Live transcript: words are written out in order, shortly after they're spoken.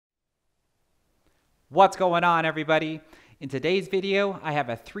What's going on, everybody? In today's video, I have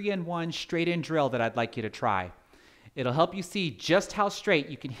a 3-in-1 straight-in drill that I'd like you to try. It'll help you see just how straight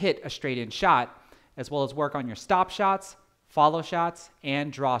you can hit a straight-in shot, as well as work on your stop shots, follow shots,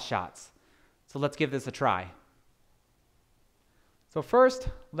 and draw shots. So let's give this a try. So first,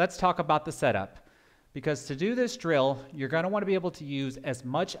 let's talk about the setup. Because to do this drill, you're going to want to be able to use as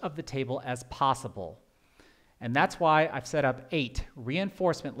much of the table as possible. And that's why I've set up 8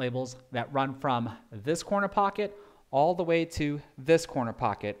 reinforcement labels that run from this corner pocket all the way to this corner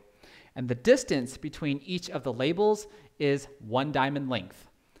pocket. And the distance between each of the labels is 1 diamond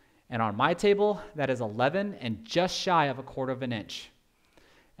length. And on my table, that is 11 and just shy of 1/4 inch.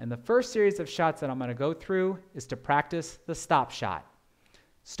 And the first series of shots that I'm going to go through is to practice the stop shot.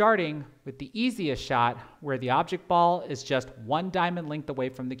 Starting with the easiest shot where the object ball is just 1 diamond length away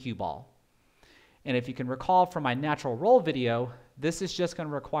from the cue ball. And if you can recall from my natural roll video, this is just going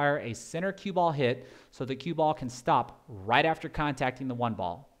to require a center cue ball hit so the cue ball can stop right after contacting the 1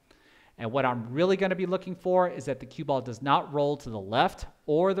 ball. And what I'm really going to be looking for is that the cue ball does not roll to the left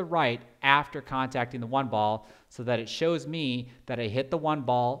or the right after contacting the 1 ball so that it shows me that I hit the 1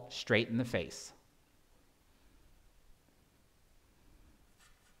 ball straight in the face.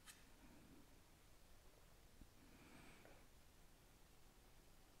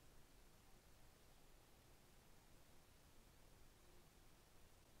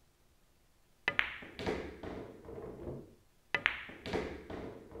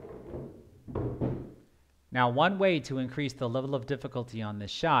 Now, one way to increase the level of difficulty on this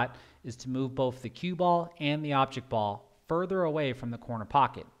shot is to move both the cue ball and the object ball further away from the corner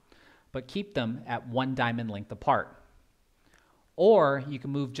pocket, but keep them at 1 diamond length apart. Or you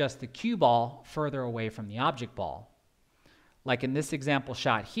can move just the cue ball further away from the object ball. Like in this example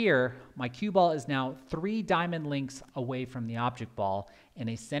shot here, my cue ball is now 3 diamond lengths away from the object ball, and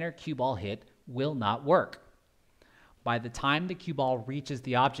a center cue ball hit will not work. By the time the cue ball reaches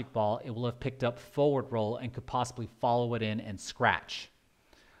the object ball, it will have picked up forward roll and could possibly follow it in and scratch.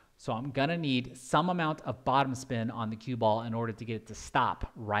 So I'm going to need some amount of bottom spin on the cue ball in order to get it to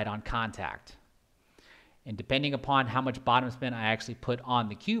stop right on contact. And depending upon how much bottom spin I actually put on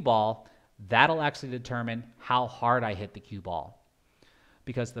the cue ball, that'll actually determine how hard I hit the cue ball.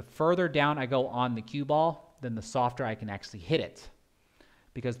 Because the further down I go on the cue ball, then the softer I can actually hit it.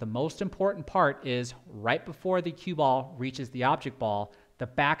 Because the most important part is right before the cue ball reaches the object ball, the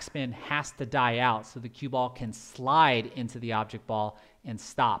backspin has to die out so the cue ball can slide into the object ball and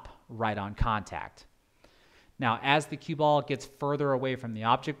stop right on contact. Now, as the cue ball gets further away from the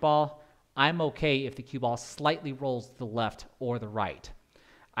object ball, I'm okay if the cue ball slightly rolls to the left or the right.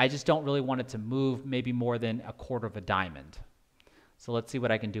 I just don't really want it to move maybe more than 1/4 diamond. So let's see what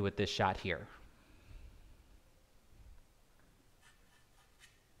I can do with this shot here.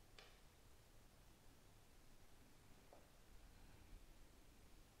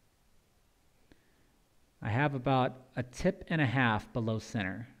 I have about 1.5 tips below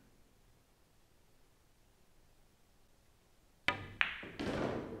center.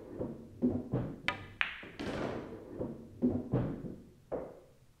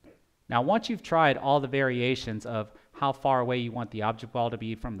 Now, once you've tried all the variations of how far away you want the object ball to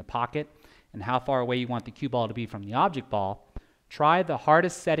be from the pocket and how far away you want the cue ball to be from the object ball, try the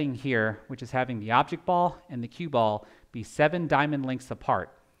hardest setting here, which is having the object ball and the cue ball be 7 diamond lengths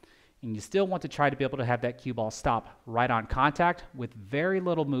apart. And you still want to try to be able to have that cue ball stop right on contact with very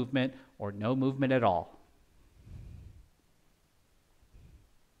little movement or no movement at all.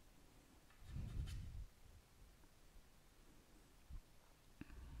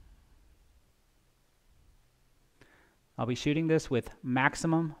 I'll be shooting this with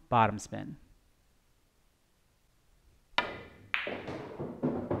maximum bottom spin.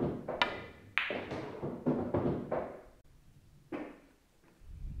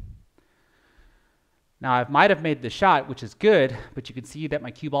 Now, I might have made the shot, which is good, but you can see that my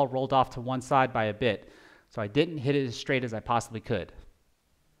cue ball rolled off to one side by a bit, so I didn't hit it as straight as I possibly could.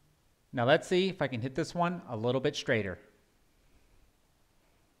 Now, let's see if I can hit this one a little bit straighter.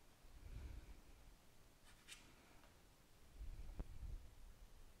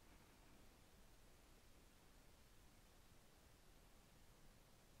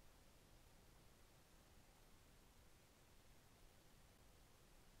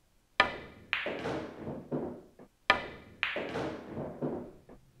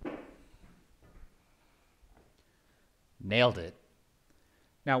 Nailed it.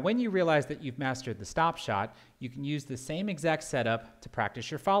 Now, when you realize that you've mastered the stop shot, you can use the same exact setup to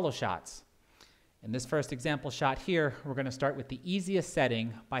practice your follow shots. In this first example shot here, we're going to start with the easiest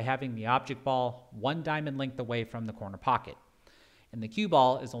setting by having the object ball 1 diamond length away from the corner pocket. and the cue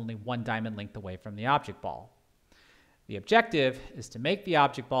ball is only 1 diamond length away from the object ball. The objective is to make the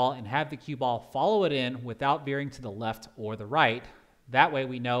object ball and have the cue ball follow it in without veering to the left or the right. That way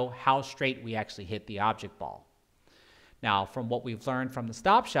we know how straight we actually hit the object ball. Now, from what we've learned from the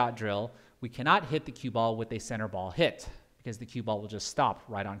stop shot drill, we cannot hit the cue ball with a center ball hit because the cue ball will just stop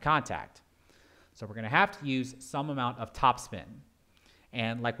right on contact. So we're going to have to use some amount of topspin.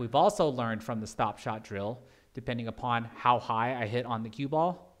 And like we've also learned from the stop shot drill, depending upon how high I hit on the cue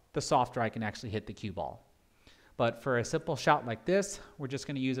ball, the softer I can actually hit the cue ball. But for a simple shot like this, we're just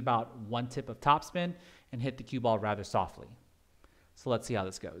going to use about 1 tip of topspin and hit the cue ball rather softly. So let's see how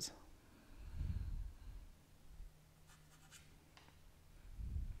this goes.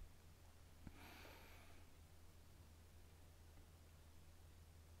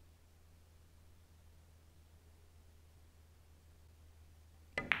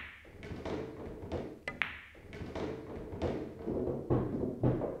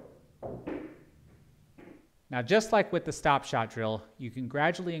 Now, just like with the stop shot drill, you can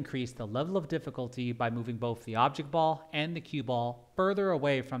gradually increase the level of difficulty by moving both the object ball and the cue ball further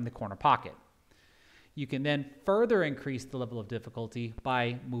away from the corner pocket. You can then further increase the level of difficulty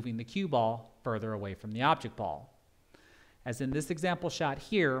by moving the cue ball further away from the object ball. As in this example shot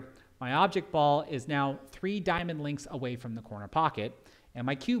here, my object ball is now 3 diamond lengths away from the corner pocket, and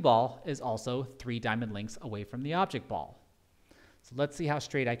my cue ball is also 3 diamond lengths away from the object ball. So let's see how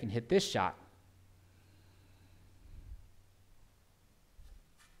straight I can hit this shot.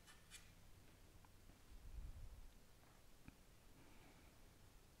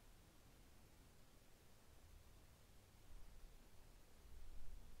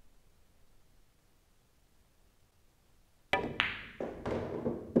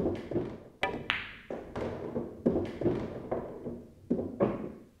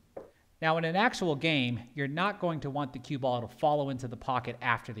 Now, in an actual game, you're not going to want the cue ball to follow into the pocket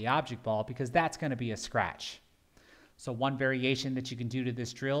after the object ball because that's going to be a scratch. So one variation that you can do to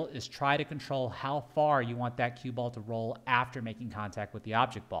this drill is try to control how far you want that cue ball to roll after making contact with the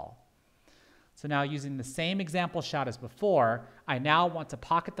object ball. So now, using the same example shot as before, I now want to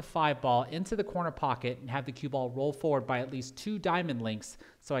pocket the 5 ball into the corner pocket and have the cue ball roll forward by at least 2 diamond lengths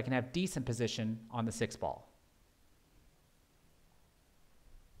so I can have decent position on the 6 ball.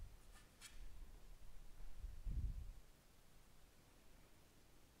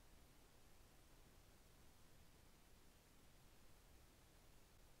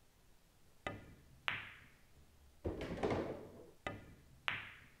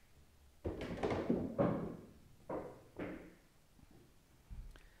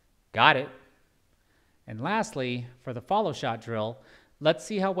 Got it. And lastly, for the follow shot drill, let's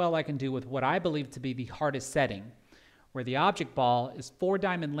see how well I can do with what I believe to be the hardest setting, where the object ball is 4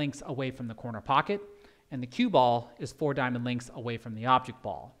 diamond lengths away from the corner pocket, and the cue ball is 4 diamond lengths away from the object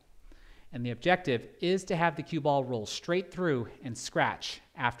ball. And the objective is to have the cue ball roll straight through and scratch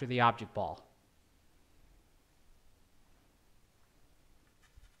after the object ball.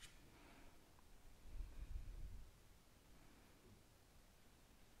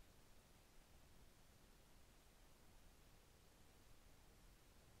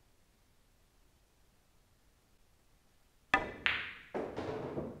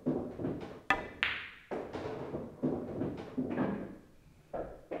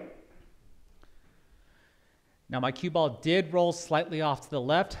 Now, my cue ball did roll slightly off to the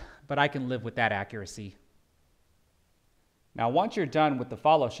left, but I can live with that accuracy. Now, once you're done with the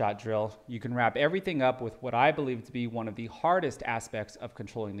follow shot drill, you can wrap everything up with what I believe to be one of the hardest aspects of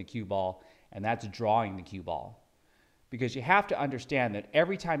controlling the cue ball, and that's drawing the cue ball. Because you have to understand that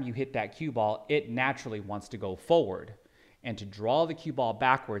every time you hit that cue ball, it naturally wants to go forward. And to draw the cue ball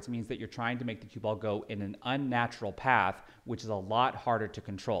backwards means that you're trying to make the cue ball go in an unnatural path, which is a lot harder to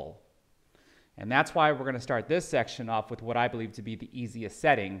control. And that's why we're going to start this section off with what I believe to be the easiest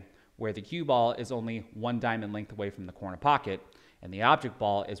setting, where the cue ball is only 1 diamond length away from the corner pocket, and the object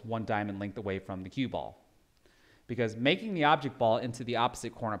ball is 1 diamond length away from the cue ball. Because making the object ball into the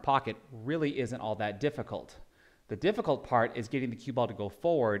opposite corner pocket really isn't all that difficult. The difficult part is getting the cue ball to go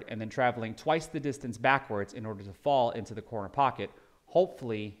forward and then traveling twice the distance backwards in order to fall into the corner pocket,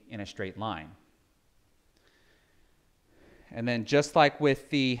 hopefully in a straight line. And then just like with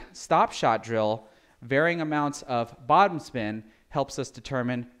the stop shot drill, varying amounts of bottom spin helps us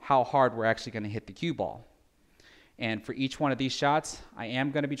determine how hard we're actually going to hit the cue ball. And for each one of these shots, I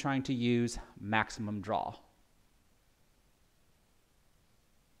am going to be trying to use maximum draw.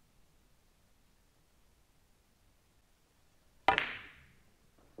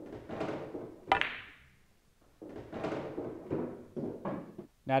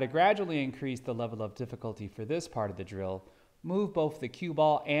 Now, to gradually increase the level of difficulty for this part of the drill, move both the cue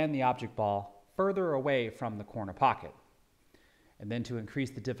ball and the object ball further away from the corner pocket. And then to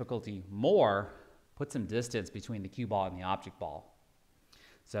increase the difficulty more, put some distance between the cue ball and the object ball.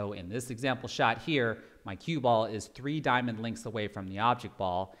 So in this example shot here, my cue ball is 3 diamond lengths away from the object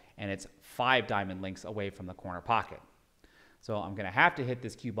ball, and it's 5 diamond lengths away from the corner pocket. So I'm going to have to hit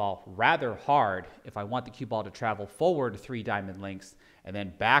this cue ball rather hard if I want the cue ball to travel forward 3 diamond lengths and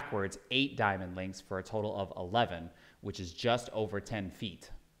then backwards 8 diamond lengths for a total of 11, which is just over 10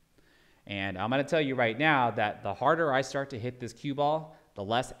 feet. And I'm going to tell you right now that the harder I start to hit this cue ball, the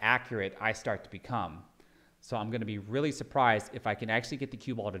less accurate I start to become. So I'm going to be really surprised if I can actually get the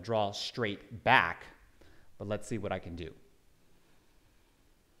cue ball to draw straight back, but let's see what I can do.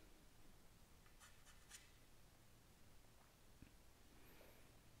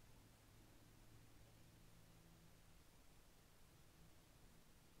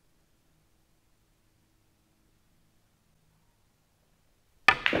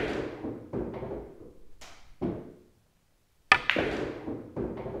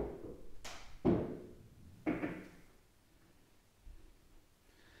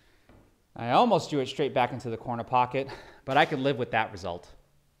 I almost drew it straight back into the corner pocket, but I can live with that result.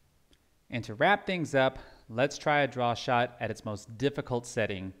 And to wrap things up, let's try a draw shot at its most difficult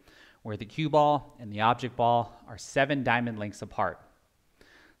setting, where the cue ball and the object ball are 7 diamond lengths apart.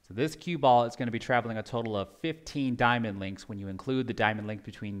 So this cue ball is going to be traveling a total of 15 diamond lengths when you include the diamond length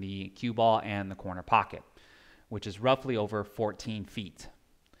between the cue ball and the corner pocket, which is roughly over 14 feet.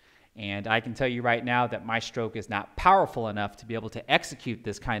 And I can tell you right now that my stroke is not powerful enough to be able to execute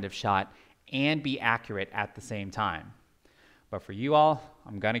this kind of shot and be accurate at the same time. But for you all,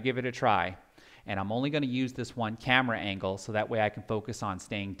 I'm going to give it a try. And I'm only going to use this one camera angle so that way I can focus on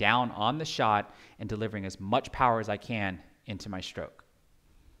staying down on the shot and delivering as much power as I can into my stroke.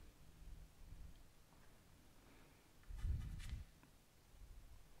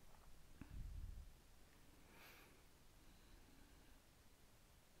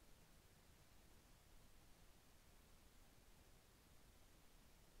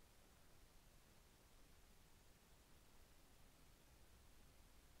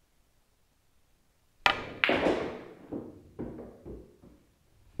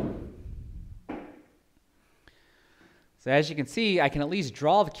 So as you can see, I can at least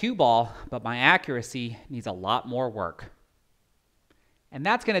draw the cue ball, but my accuracy needs a lot more work. And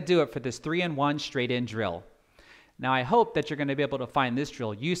that's going to do it for this 3-in-1 straight-in drill. Now I hope that you're going to be able to find this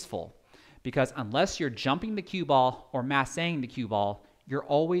drill useful, because unless you're jumping the cue ball or massing the cue ball, you're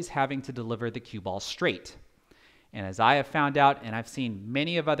always having to deliver the cue ball straight. And as I have found out, and I've seen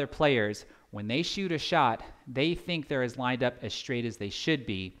many of other players, when they shoot a shot, they think they're as lined up as straight as they should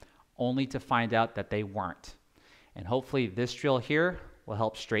be, only to find out that they weren't. And hopefully this drill here will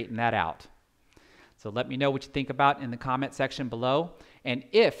help straighten that out. So let me know what you think about in the comment section below. And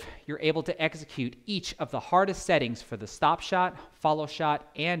if you're able to execute each of the hardest settings for the stop shot, follow shot,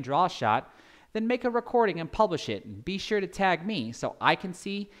 and draw shot, then make a recording and publish it. And be sure to tag me so I can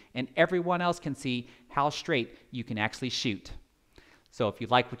see and everyone else can see how straight you can actually shoot. So if you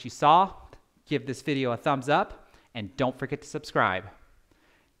like what you saw, give this video a thumbs up and don't forget to subscribe.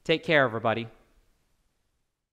 Take care, everybody.